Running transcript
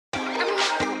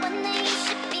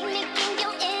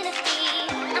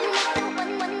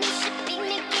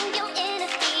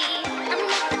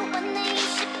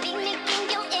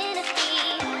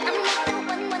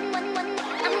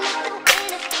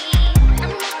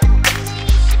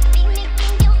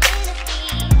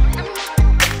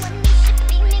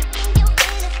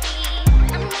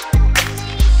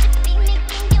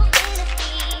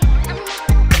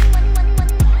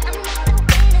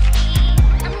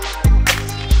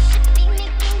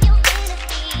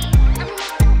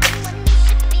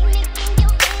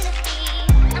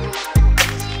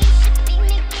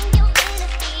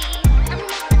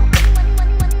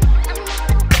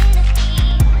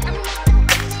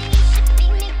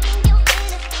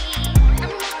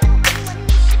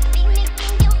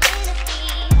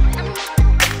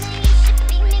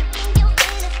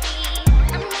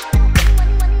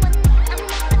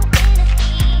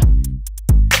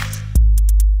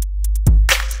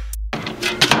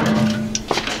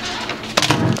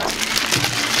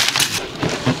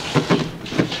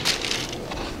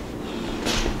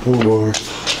Oh Lord.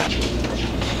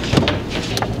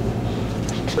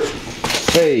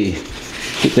 Hey,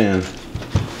 get down.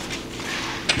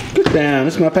 Get down,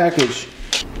 it's my package.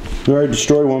 We already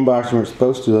destroyed one box we weren't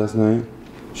supposed to last night.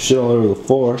 Shit all over the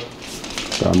floor.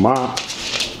 Got a mop.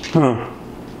 Huh.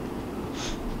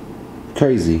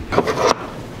 Crazy.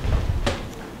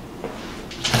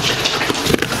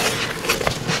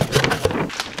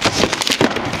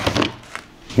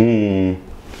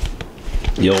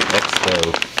 The old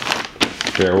Expo.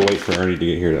 Here, we'll wait for Ernie to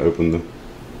get here to open the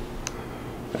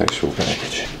actual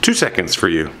package. 2 seconds for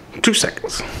you. 2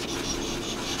 seconds.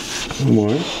 Don't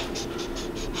worry.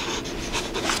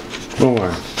 Don't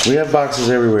worry. We have boxes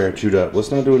everywhere chewed up. Let's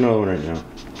not do another one right now.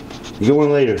 You get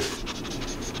one later.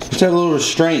 Let's have a little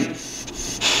restraint.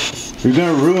 You're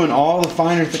gonna ruin all the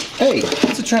finer things. Hey,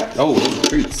 it's a trap. Oh, those are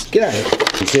treats. Get out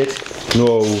of here. Sit.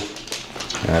 No.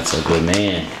 That's a good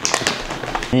man.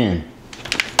 Man.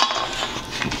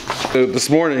 This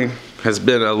morning has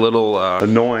been a little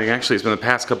annoying. Actually, it's been the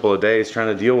past couple of days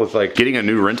trying to deal with like getting a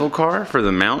new rental car for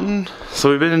the mountain.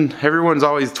 So everyone's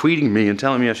always tweeting me and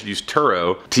telling me I should use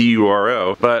Turo,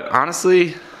 T-U-R-O. But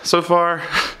honestly, so far,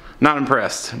 not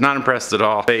impressed. Not impressed at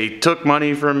all. They took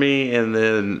money from me and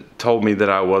then told me that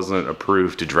I wasn't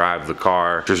approved to drive the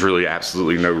car. There's really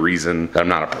absolutely no reason that I'm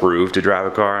not approved to drive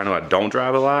a car. I know I don't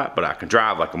drive a lot, but I can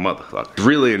drive like a motherfucker. It's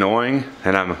really annoying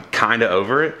and I'm kinda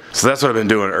over it. So that's what I've been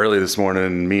doing early this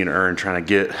morning, me and Ern trying to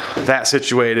get that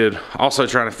situated. Also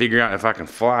trying to figure out if I can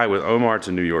fly with Omar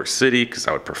to New York City, because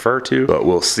I would prefer to, but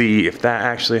we'll see if that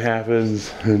actually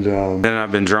happens. And then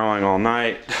I've been drawing all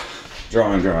night.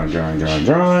 Drawing.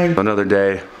 Another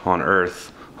day on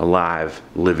Earth, alive,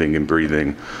 living and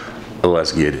breathing.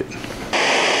 Let's get it.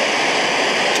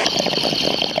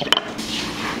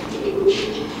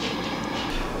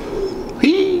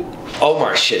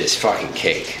 Omar shit is fucking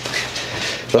cake.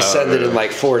 They'll send it in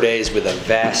like 4 days with a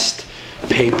vest,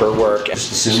 paperwork.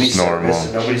 Just assume he's normal.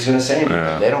 Nobody's gonna say anything.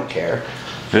 Yeah. They don't care.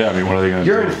 Yeah, I mean, what are they gonna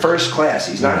do? You're in first class.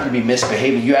 He's not gonna be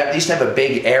misbehaving. You at least have a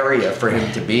big area for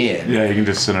him to be in. Yeah, you can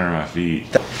just sit under my feet.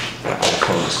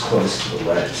 Close to the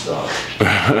ledge, though.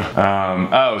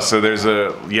 Oh, so there's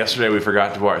yesterday we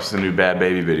forgot to watch the new Bad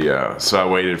Baby video, so I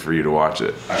waited for you to watch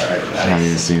it. Alright, nice. I haven't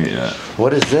even seen it yet.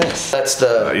 What is this? That's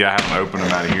the... yeah, I haven't opened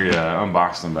them out of here yet. I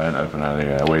unboxed them, but I didn't open them out of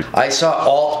here yet. Wait. I saw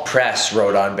Alt Press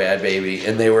wrote on Bad Baby,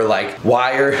 and they were like,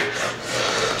 why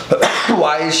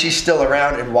is she still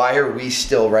around, and why are we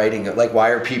still writing it? Like, why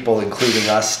are people, including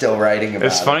us, still writing about it?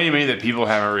 It's funny to me that people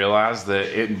haven't realized that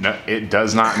it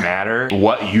does not matter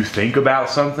what you think about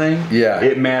something. Yeah.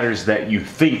 It matters that you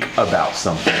think about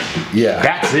something. Yeah.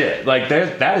 That's it. Like,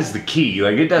 that is the key.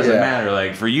 Like, it doesn't matter.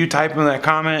 Like, for you typing that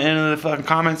comment into the fucking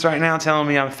comments right now telling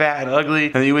me I'm fat and ugly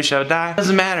and that you wish I would die, it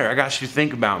doesn't matter. I got you to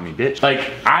think about me, bitch. Like,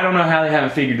 I don't know how they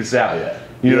haven't figured this out yet.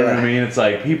 You know what I mean? It's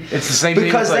like, it's the same thing.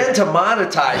 Because then like, to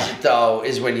monetize it though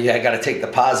is when you gotta take the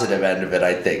positive end of it,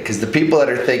 I think. Because the people that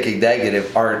are thinking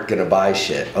negative aren't gonna buy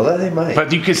shit. Although they might.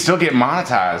 But you can still get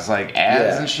monetized, like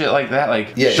ads and shit like that.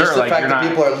 Like, yeah, sure, just the like fact that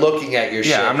people are looking at your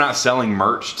shit. Yeah, I'm not selling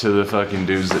merch to the fucking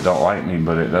dudes that don't like me,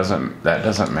 but that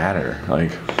doesn't matter.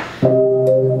 Like,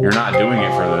 you're not doing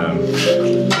it for them.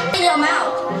 In your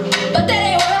mouth, but that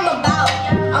ain't what I'm about.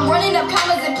 I'm running up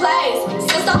commas and plays.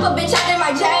 Still stop a bitch out in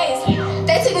my J's.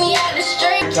 They took me out of the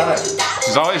street.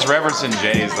 She's always referencing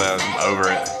Jay's though. I'm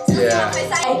over it. Yeah.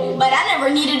 But I never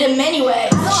needed him anyway.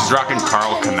 She's rocking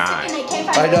Carl Kanai.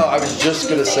 I know, I was just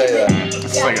gonna say that.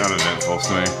 It's like uneventful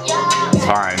to me. It's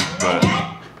fine, but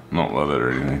I don't love it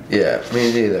or anything. Yeah,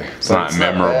 me neither. It's not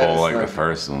memorable like the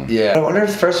first one. Yeah. I wonder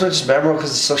if the first one's just memorable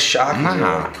because it's so shocking.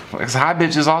 Nah, because High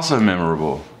Bitch is also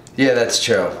memorable. Yeah, that's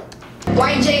true.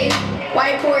 White J,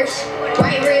 white Porsche,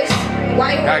 white wrist,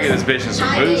 white horse. Gotta get this bitch in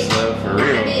some boost though, for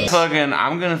real.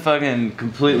 I'm gonna fucking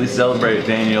completely celebrate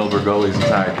Danielle Bergoli's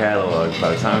entire catalog.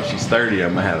 By the time she's 30,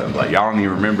 I'm gonna have it. Like, y'all don't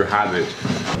even remember High Bitch.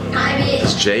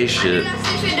 It's Jay shit.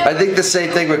 I think the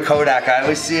same thing with Kodak. I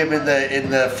always see him in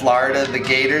the Florida, the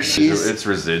Gators. It's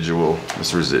residual.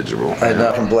 It's residual. I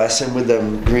know. And bless him with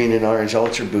them green and orange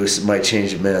Ultra Boosts. It might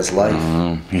change a man's life.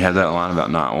 He had that line about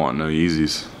not wanting no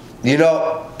Yeezys. You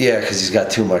know, yeah, because he's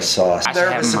got too much sauce. I'm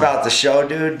nervous about the show,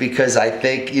 dude, because I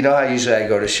think, you know how usually I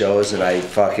go to shows and I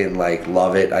fucking like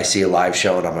love it. I see a live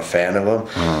show and I'm a fan of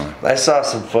them. I saw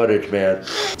some footage, man.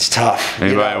 It's tough.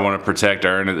 Anybody want to protect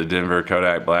Ern at the Denver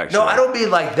Kodak Black show? No, I don't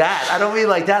mean like that. I don't mean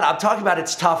like that. I'm talking about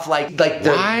it's tough, like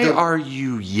Why are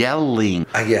you yelling?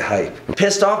 I get hype.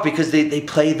 Pissed off because they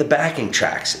play the backing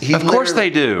tracks. Of course they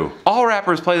do. All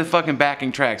rappers play the fucking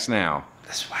backing tracks now.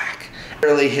 That's whack.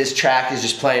 Literally, his track is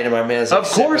just playing, and my man's like, of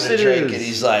course it drink, is. And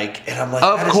he's like, and I'm like,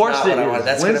 of course it is.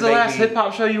 That's When's the last me... hip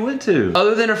hop show you went to?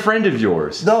 Other than a friend of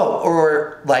yours? No,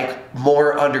 or like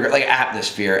more underground, like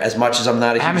Atmosphere. As much as I'm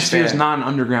not a huge Atmosphere is fan. not an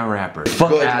underground rapper. Good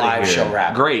live here. show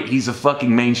rapper. Great, he's a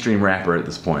fucking mainstream rapper at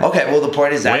this point. Okay, well the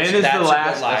point is that's the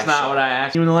last. That's not what I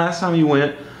asked you. When the last time you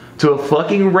went to a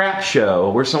fucking rap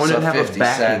show where someone didn't have a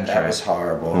backing track. That was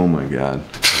horrible. Oh my god.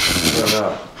 I don't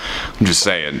know. I'm just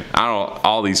saying,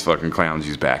 all these fucking clowns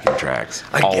use backing tracks.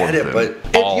 I get it, but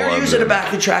if you're using a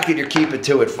backing track and you're keeping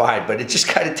to it, fine. But it just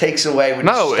kind of takes away when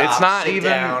you stop, it's not sit even,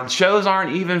 down. shows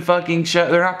aren't even fucking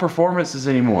they're not performances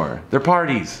anymore. They're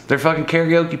parties. They're fucking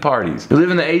karaoke parties. We live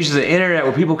in the age of the internet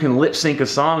where people can lip sync a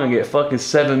song and get fucking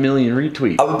 7 million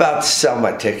retweets. I'm about to sell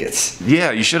my tickets. Yeah,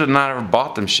 you should have not ever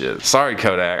bought them shit. Sorry,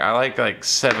 Kodak. I like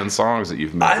 7 songs that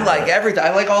you've made. I like everything.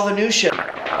 I like all the new shit.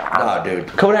 No, dude.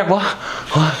 Kodak, what?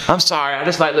 I'm sorry. I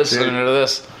just like listening to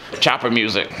this chopper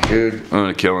music. Dude. I'm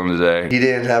gonna kill him today. He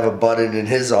didn't have a button in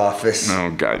his office.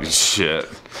 Oh, God, shit.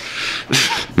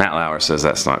 Matt Lauer says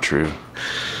that's not true.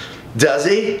 Does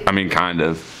he? I mean, kind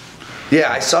of.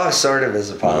 Yeah, I saw sort of his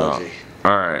apology.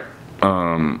 All right.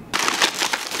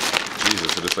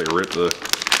 Jesus, I just like ripped the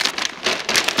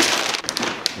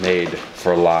made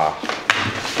for La.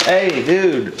 Hey,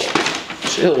 dude.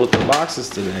 Chill with the boxes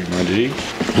today, my G.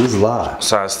 Who's La?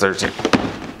 Size 13.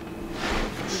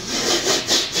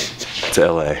 To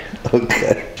LA.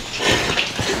 Okay.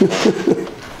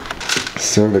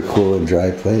 Sort of cool and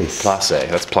dry place. Place.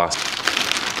 That's place.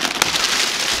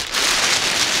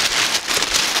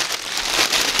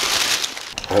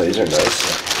 Oh, these are nice.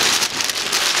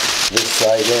 This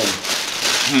side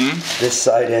in. This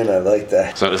side in, I like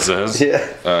that. Is that what it says? Yeah.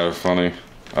 Oh, funny.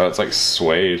 Oh, it's like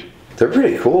suede. They're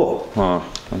pretty cool. Huh,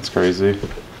 that's crazy.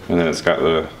 And then it's got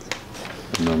the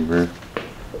number.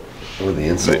 Oh, the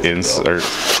insert. The insert.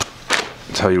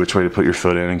 Tell you which way to put your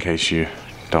foot in case you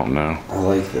don't know. I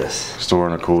like this. Store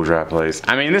in a cool dry place.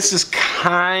 I mean, this is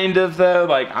kind of though,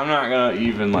 like, I'm not gonna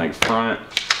even like front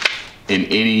in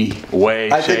any way,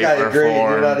 I shape, think I or agree.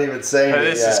 form. You're not even saying it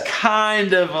This yet. is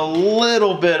kind of a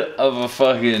little bit of a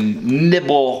fucking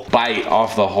nibble bite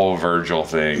off the whole Virgil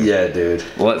thing. Yeah, dude.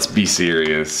 Let's be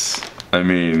serious. I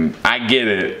mean, I get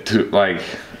it. Like,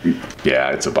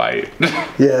 yeah, it's a bite.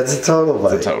 Yeah, it's a total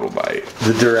bite. It's a total bite.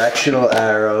 The directional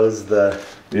arrows, the...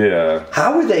 Yeah.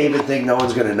 How would they even think no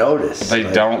one's gonna notice? They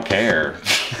don't care.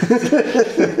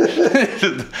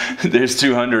 There's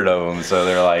 200 of them, so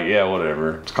they're like, yeah,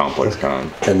 whatever. It's ComplexCon.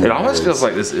 It almost feels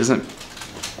like this isn't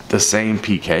the same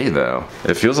PK though.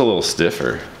 It feels a little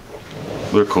stiffer.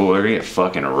 They're cool. They're gonna get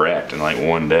fucking wrecked in like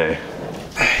one day.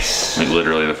 Like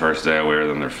literally the first day I wear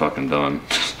them, they're fucking done.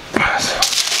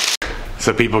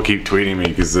 So people keep tweeting me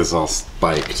because this all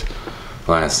spiked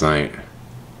last night.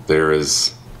 There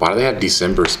is. Why do they have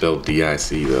December spelled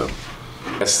D-I-C though?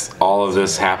 Yes, all of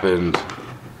this happened.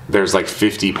 There's like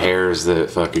 50 pairs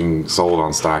that fucking sold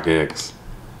on StockX.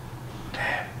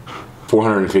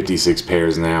 456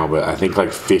 pairs now, but I think like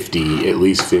at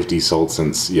least 50 sold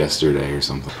since yesterday or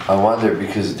something. I wonder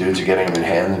because dudes are getting them in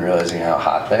hand and realizing how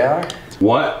hot they are.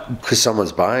 What? Because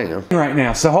someone's buying them. Right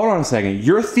now, so hold on a second.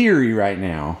 Your theory right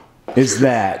now is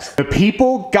that the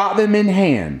people got them in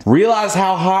hand, realize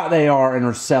how hot they are, and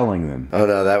are selling them. Oh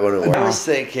no, that wouldn't work. I was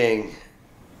thinking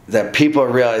that people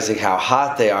are realizing how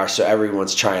hot they are, so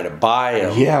everyone's trying to buy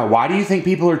them. Yeah, why do you think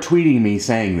people are tweeting me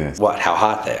saying this? What? How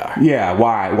hot they are? Yeah,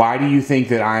 why? Why do you think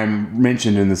that I'm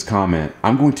mentioned in this comment?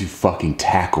 I'm going to fucking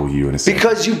tackle you in a second.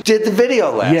 Because you did the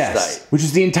video last night. Which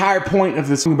is the entire point of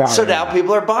this thing about So now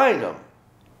people are buying them.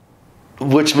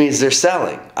 Which means they're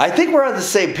selling. I think we're on the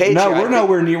same page. No, here. we're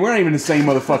nowhere near. We're not even in the same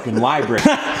motherfucking library.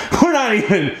 We're not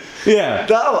even. Yeah.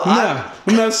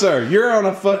 No, sir. You're on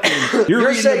a fucking. You're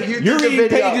reading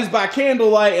pages by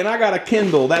candlelight, and I got a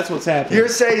Kindle. That's what's happening. You're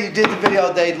saying you did the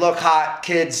video. They look hot,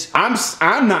 kids.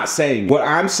 I'm not saying. What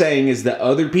I'm saying is that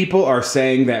other people are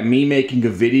saying that me making a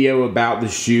video about the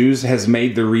shoes has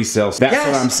made the resale. That's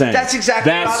what I'm saying. That's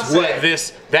exactly what I'm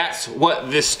saying. That's what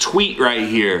this tweet right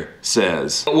here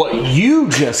says. What you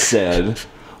just said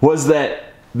was that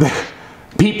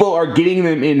people are getting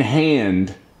them in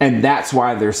hand. And that's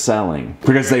why they're selling.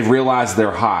 Because they've realized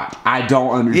they're hot. I don't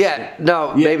understand. Yeah,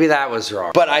 no, maybe that was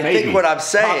wrong. But I think what I'm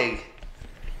saying...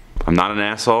 I'm not an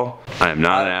asshole. I am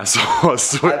not an asshole. I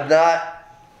swear. I'm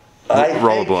not...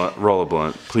 Roll a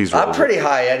blunt. Please roll. I'm pretty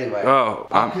high anyway. Oh,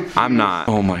 I'm not.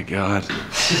 Oh my God.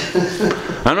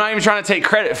 I'm not even trying to take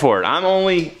credit for it. I'm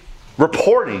only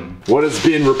reporting what has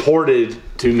been reported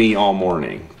to me all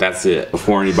morning. That's it.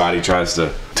 Before anybody tries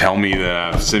to tell me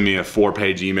that, send me a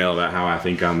 4-page email about how I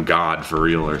think I'm God for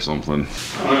real or something.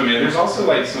 I don't know, man. There's also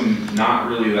like some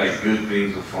not really like good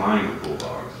things with flying with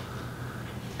bulldogs.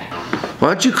 Why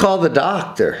don't you call the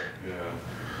doctor? Yeah.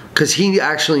 Because he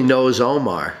actually knows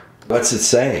Omar. What's it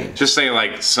saying? Just saying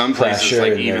like some places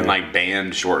like even like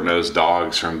banned short-nosed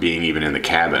dogs from being even in the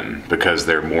cabin because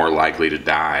they're more likely to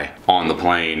die on the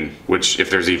plane, which if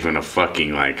there's even a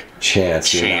fucking like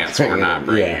chance we're not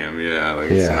bringing him. Yeah,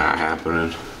 like it's not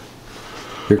happening.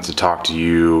 To talk to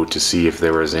you to see if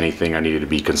there was anything I needed to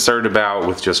be concerned about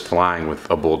with just flying with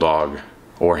a bulldog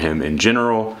or him in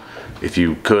general. If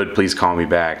you could, please call me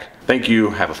back. Thank you.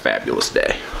 Have a fabulous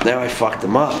day. Now I fucked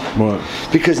him up. What?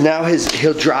 Because now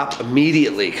he'll drop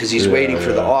immediately because he's waiting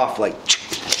for the off. Like,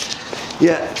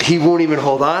 he won't even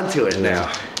hold on to it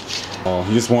now. Oh,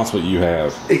 he just wants what you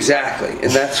have. Exactly,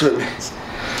 and that's what.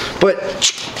 But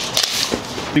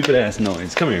stupid ass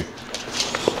noise. Come here.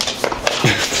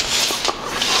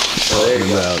 Oh, there you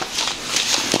go.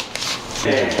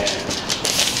 Yeah.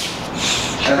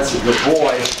 That's a good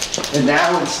boy. And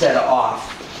now instead of off,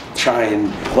 try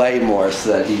and play more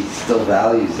so that he still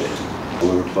values it.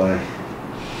 We're playing.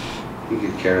 He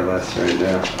could care less right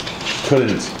now.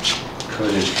 Couldn't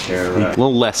care less.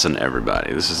 Little lesson,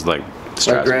 everybody. This is like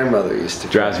my grandmother used to.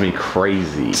 Drives me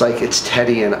crazy. It's like it's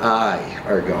Teddy and I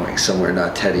are going somewhere,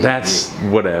 not Teddy. That's and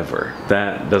me. Whatever.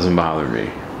 That doesn't bother me.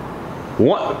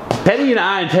 What? Teddy and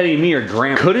I and Teddy and me are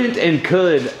grand. Couldn't and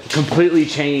could completely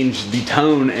change the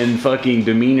tone and fucking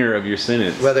demeanor of your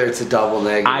sentence. Whether it's a double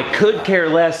negative. I could care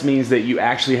less means that you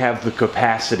actually have the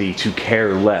capacity to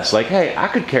care less. Like, hey, I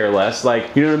could care less.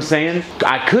 Like, you know what I'm saying?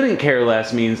 I couldn't care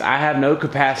less means I have no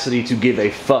capacity to give a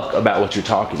fuck about what you're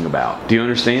talking about. Do you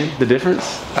understand the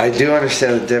difference? I do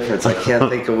understand the difference. I can't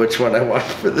think of which one I want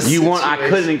for the situation. I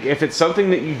couldn't, if it's something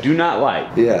that you do not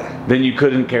like, then you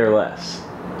couldn't care less.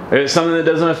 If it's something that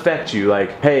doesn't affect you,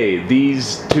 like, hey,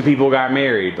 these two people got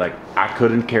married, like, I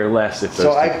couldn't care less if those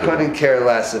So I couldn't care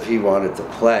less if he wanted to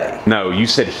play. No, you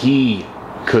said he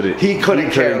couldn't. He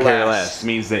couldn't care less.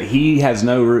 Means that he has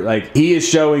no, like, he is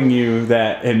showing you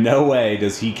that in no way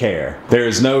does he care. There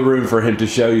is no room for him to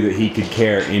show you that he could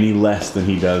care any less than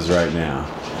he does right now.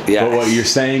 Yes. But what you're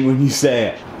saying when you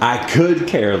say, I could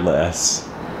care less,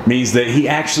 means that he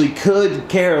actually could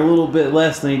care a little bit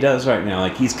less than he does right now.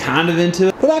 Like, he's kind of into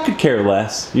it, but I could care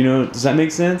less. You know, does that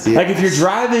make sense? Yes. Like, if you're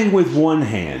driving with one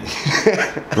hand,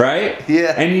 right?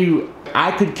 Yeah. And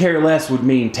I could care less would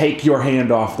mean take your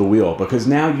hand off the wheel, because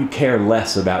now you care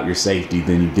less about your safety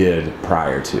than you did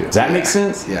prior to. Does that make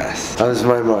sense? Yes.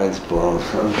 My mind's blown.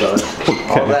 I'm done.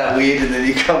 Okay. All that weed, and then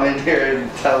you come in here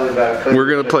and tell me about cooking. We're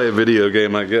going to play a video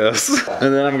game, I guess.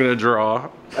 And then I'm going to draw.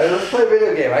 Let's play a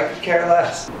video game. I could care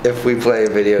less if we play a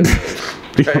video game.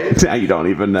 Right? Now you don't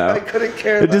even know. I couldn't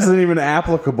care less. It isn't even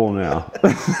applicable now.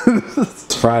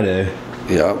 It's Friday.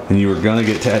 Yep. And you were gonna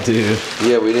get tattooed.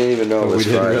 Yeah, we didn't even know it was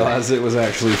Friday. We didn't realize it was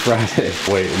actually Friday.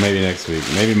 Wait, maybe next week.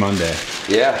 Maybe Monday.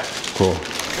 Yeah. Cool.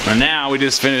 And now we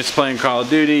just finished playing Call of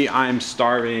Duty. I'm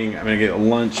starving. I'm gonna get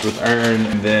lunch with Ern,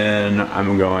 and then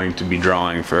I'm going to be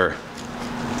drawing for.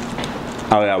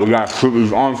 Oh yeah, we got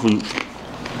fruit on food.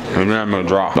 And then I'm gonna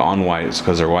draw the on whites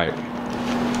because they're white.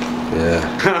 Yeah.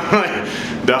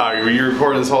 Dog, were you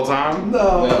recording this whole time?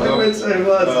 No, I wish I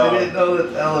was. I didn't know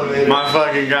that the elevator. My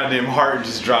fucking goddamn heart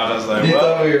just dropped. I was like, you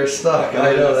thought we were stuck.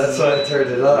 I know, that's why I turned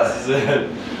it on. This is it.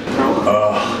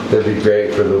 Oh, that'd be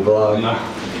great for the vlog.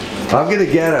 No. I'm gonna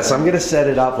get us. I'm gonna set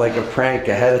it up like a prank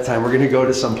ahead of time. We're gonna go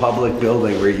to some public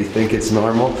building where you think it's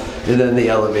normal, and then the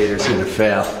elevator's gonna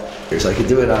fail. So I could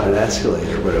do it on an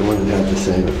escalator, but it wouldn't have the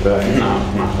same effect.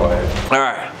 No, not quite.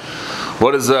 Alright,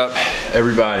 what is up,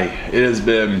 everybody? It has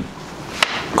been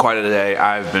quite a day.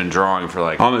 I've been drawing for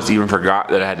like, almost even forgot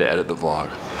that I had to edit the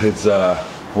vlog. It's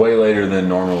way later than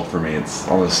normal for me. It's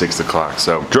almost 6 o'clock.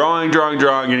 So drawing,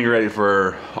 getting ready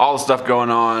for all the stuff going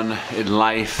on in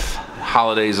life.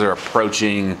 Holidays are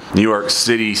approaching. New York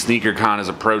City Sneaker Con is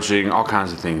approaching. All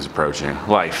kinds of things approaching.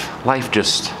 Life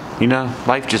just, you know,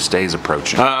 life just stays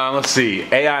approaching. Let's see,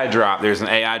 AI drop. There's an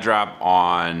AI drop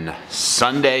on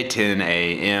Sunday, 10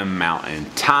 a.m. Mountain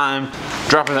Time.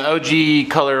 Dropping the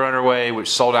OG color runaway, which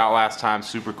sold out last time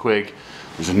super quick.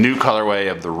 There's a new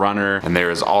colorway of the runner, and there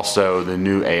is also the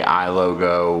new AI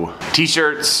logo.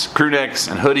 T-shirts, crew necks,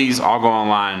 and hoodies all go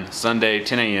online Sunday,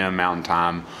 10 a.m. Mountain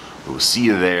Time. We'll see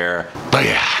you there. But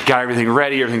yeah, got everything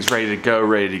ready. Everything's ready to go,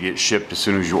 ready to get shipped as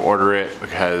soon as you order it,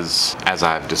 because as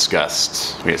I've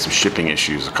discussed, we had some shipping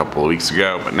issues a couple of weeks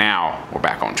ago, but now we're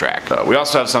back on track. We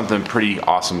also have something pretty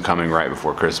awesome coming right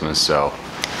before Christmas, so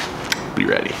be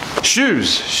ready.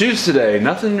 Shoes today.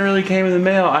 Nothing really came in the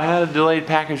mail. I had a delayed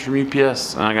package from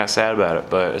UPS and I got sad about it,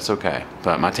 but it's okay.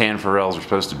 But my tan Pharrells are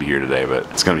supposed to be here today, but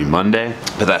it's gonna be Monday.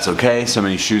 But that's okay. So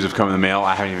many shoes have come in the mail.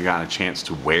 I haven't even gotten a chance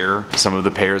to wear some of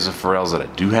the pairs of Pharrells that I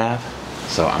do have.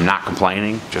 So I'm not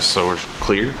complaining, just so we're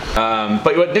clear.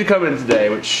 But what did come in today,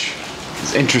 which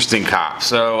is interesting cop.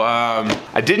 So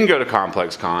I didn't go to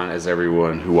ComplexCon, as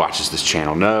everyone who watches this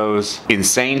channel knows.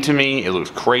 Insane to me, it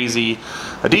looks crazy.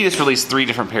 Adidas released 3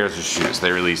 different pairs of shoes.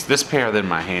 They released this pair, then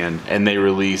my hand, and they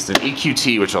released an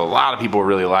EQT, which a lot of people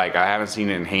really like. I haven't seen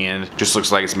it in hand. Just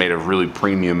looks like it's made of really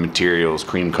premium materials,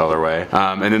 cream colorway.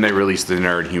 And then they released the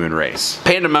Nerd Human Race.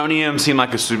 Pandemonium seemed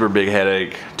like a super big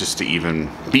headache just to even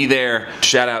be there.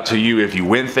 Shout out to you if you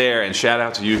went there, and shout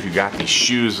out to you if you got these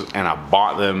shoes and I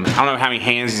bought them. I don't know how many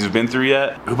hands these have been through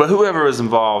yet, but whoever was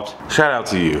involved, shout out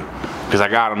to you, because I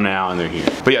got them now and they're here.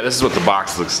 But yeah, this is what the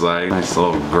box looks like. Nice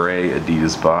little gray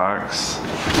Adidas box.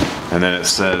 And then it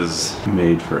says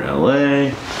made for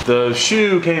LA. The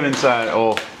shoe came inside,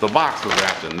 oh, the box was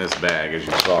wrapped in this bag, as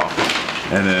you saw.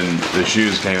 And then the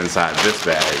shoes came inside this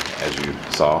bag, as you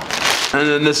saw. And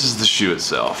then this is the shoe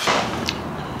itself.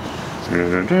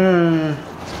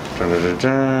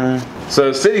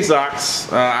 So City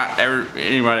Socks,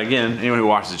 anyone who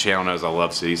watches the channel knows I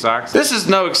love City Socks. This is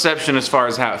no exception as far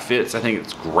as how it fits. I think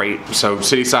it's great. So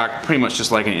City Sock, pretty much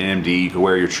just like an NMD, you can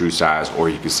wear your true size or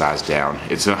you can size down.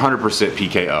 It's 100%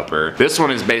 PK upper. This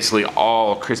one is basically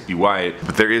all crispy white,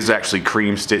 but there is actually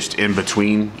cream stitched in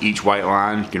between each white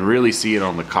line. You can really see it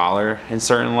on the collar in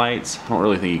certain lights. I don't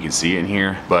really think you can see it in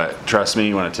here, but trust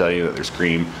me when I tell you that there's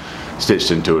cream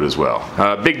stitched into it as well.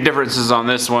 Big differences on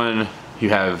this one. You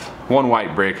have one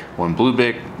white brick, one blue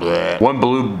brick, one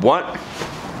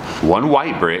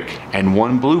white brick, and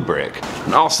one blue brick.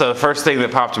 And also, the first thing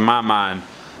that popped in my mind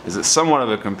is that somewhat of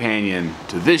a companion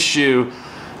to this shoe,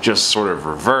 just sort of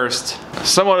reversed.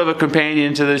 Somewhat of a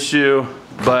companion to this shoe,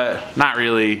 but not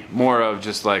really. More of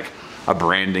just like a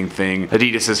branding thing.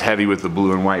 Adidas is heavy with the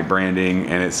blue and white branding,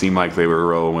 and it seemed like they were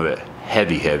rolling with it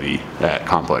heavy at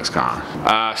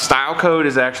ComplexCon. Style code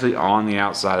is actually on the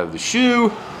outside of the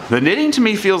shoe. The knitting to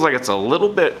me feels like it's a little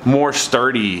bit more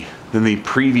sturdy than the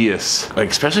previous, like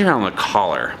especially around the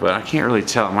collar, but I can't really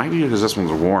tell. It might be because this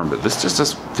one's worn, but this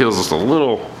just feels just a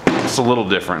little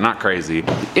different, not crazy.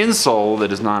 The insole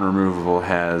that is non-removable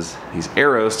has these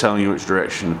arrows telling you which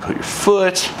direction to put your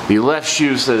foot. The left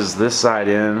shoe says this side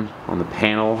in on the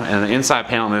panel, and the inside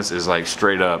panel on this is like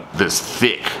straight up this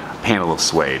thick panel of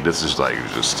suede. This is like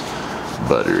just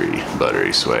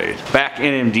buttery suede. Back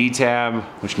NMD tab,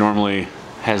 which normally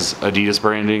has Adidas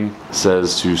branding,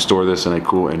 says to store this in a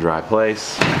cool and dry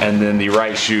place. And then the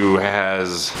right shoe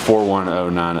has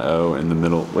 41090 in the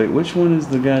middle. Wait, which one is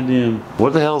the goddamn,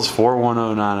 what the hell does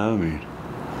 41090 mean?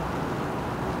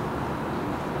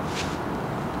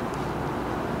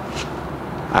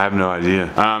 I have no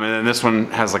idea. And then this one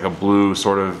has like a blue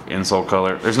sort of insole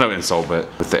color. There's no insole,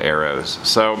 but with the arrows.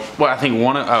 So, well, I think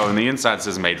and the inside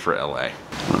says made for LA. I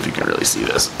don't know if you can really see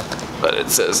this, but it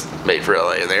says made for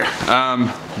LA in there.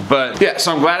 But yeah,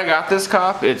 so I'm glad I got this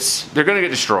cop. They're gonna get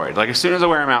destroyed. Like as soon as I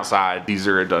wear them outside, these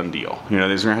are a done deal. You know,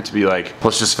 these are gonna have to be like,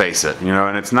 let's just face it, you know,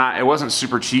 and it wasn't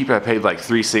super cheap. I paid like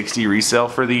 $360 resale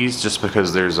for these just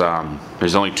because there's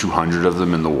only 200 of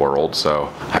them in the world.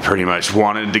 So I pretty much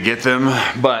wanted to get them.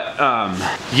 But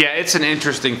yeah, it's an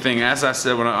interesting thing. As I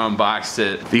said when I unboxed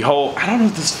it, the whole, I don't know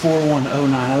what this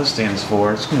 41090 stands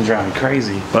for. It's gonna drive me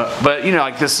crazy. But you know,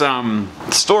 like this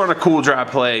store in a cool dry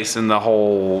place and the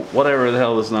whole, whatever the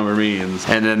hell this number means.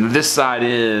 And then this side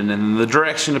in, and the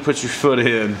direction to put your foot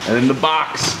in, and then the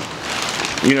box.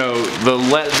 You know,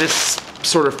 this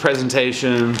sort of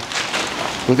presentation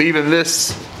with even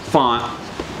this font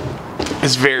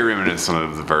is very reminiscent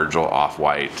of the Virgil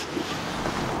Off-White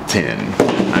 10.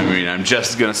 I mean, I'm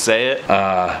just gonna say it.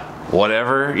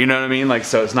 Whatever, you know what I mean? Like,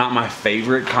 so it's not my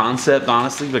favorite concept,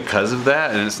 honestly, because of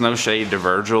that. And it's no shade to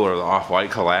Virgil or the Off-White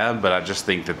collab, but I just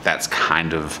think that that's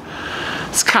kind of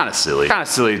silly. Kind of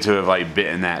silly to have like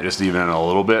bitten that just even a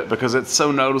little bit because it's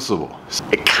so noticeable.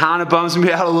 It kind of bums me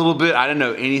out a little bit. I didn't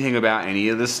know anything about any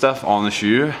of this stuff on the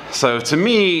shoe. So to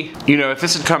me, you know, if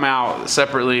this had come out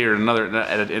separately or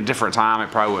at a different time, it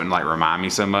probably wouldn't like remind me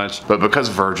so much. But because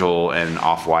Virgil and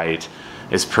Off-White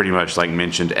is pretty much like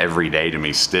mentioned every day to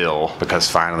me still, because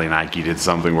finally Nike did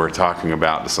something worth talking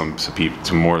about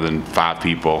to more than 5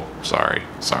 people. Sorry,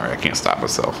 I can't stop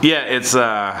myself. Yeah,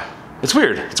 It's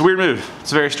weird. It's a weird move.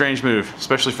 It's a very strange move,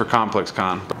 especially for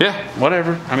ComplexCon. But yeah,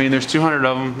 whatever. I mean, there's 200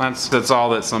 of them. That's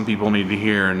all that some people need to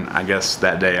hear, and I guess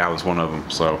that day I was one of them.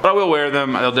 So, but I will wear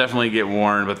them. They'll definitely get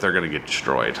worn, but they're gonna get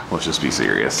destroyed. Let's just be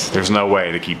serious. There's no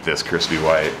way to keep this crispy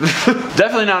white.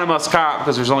 Definitely not a must cop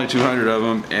because there's only 200 of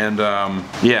them, and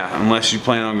yeah, unless you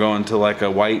plan on going to like a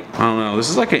white. I don't know. This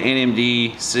is like an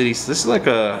NMD city. This is like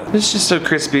a. It's just so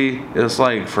crispy. It's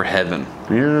like for heaven.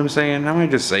 You know what I'm saying? I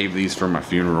might just save these for my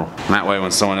funeral. And that way,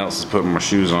 when someone else is putting my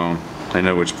shoes on, they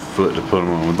know which foot to put them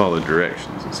on with all the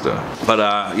directions and stuff.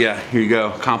 But yeah, here you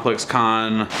go.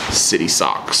 ComplexCon City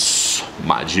Socks.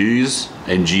 My G's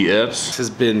and GFs. This has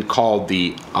been called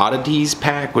the Oddities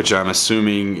pack, which I'm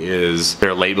assuming is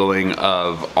their labeling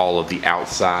of all of the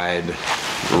outside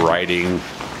writing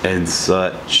and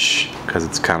such, because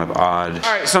it's kind of odd.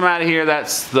 All right, so I'm out of here.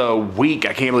 That's the week.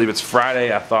 I can't believe it's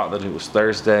Friday. I thought that it was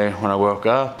Thursday when I woke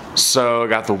up. So I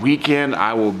got the weekend.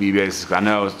 I will be basically, I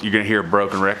know you're gonna hear a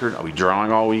broken record. I'll be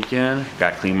drawing all weekend.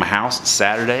 Gotta clean my house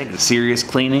Saturday. The serious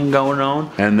cleaning going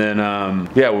on. And then,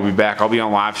 yeah, we'll be back. I'll be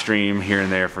on live stream here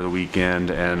and there for the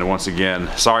weekend. And once again,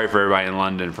 sorry for everybody in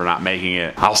London for not making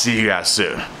it. I'll see you guys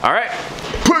soon. All right,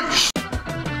 peace.